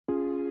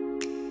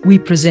we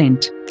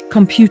present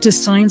Computer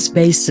Science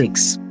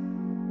Basics.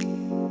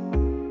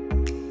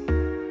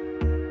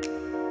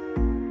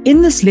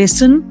 In this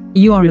lesson,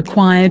 you are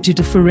required to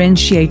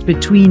differentiate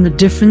between the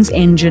difference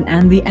engine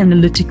and the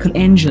analytical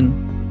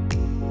engine.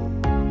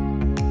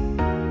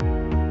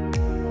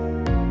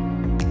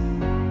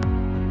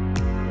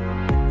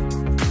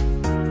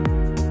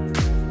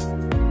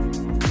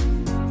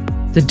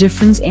 The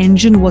difference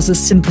engine was a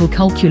simple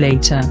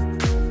calculator.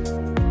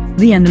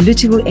 The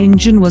analytical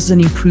engine was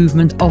an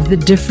improvement of the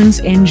difference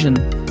engine.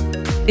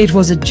 It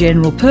was a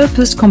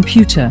general-purpose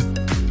computer.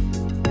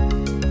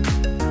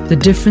 The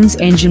difference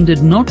engine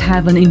did not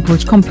have an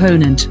input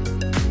component.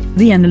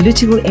 The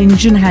analytical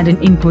engine had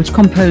an input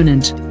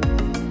component.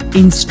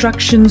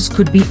 Instructions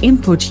could be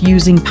input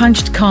using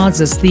punched cards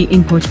as the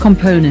input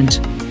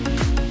component.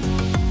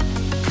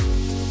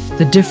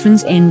 The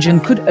difference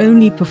engine could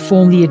only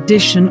perform the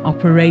addition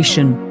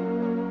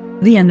operation.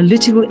 The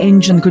analytical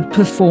engine could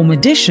perform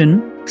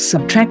addition,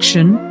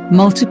 subtraction,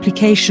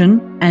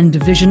 multiplication, and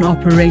division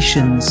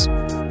operations.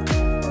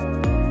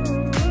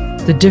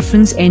 The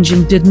difference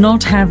engine did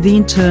not have the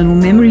internal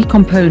memory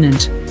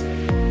component.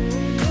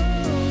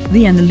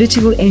 The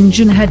analytical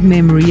engine had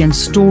memory and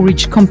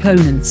storage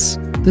components.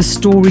 The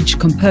storage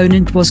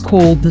component was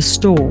called the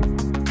store.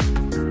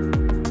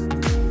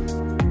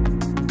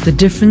 The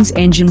difference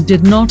engine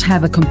did not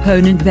have a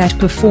component that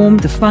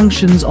performed the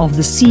functions of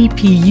the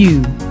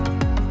CPU.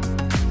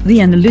 The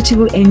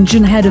analytical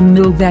engine had a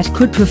mill that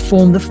could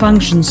perform the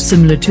functions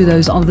similar to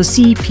those of the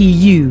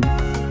CPU.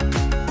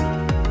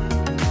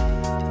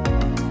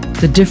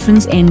 The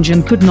difference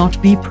engine could not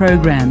be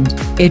programmed.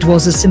 It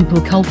was a simple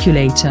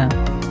calculator.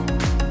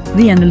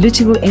 The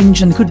analytical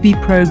engine could be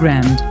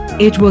programmed.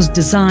 It was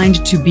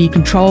designed to be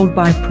controlled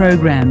by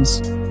programs.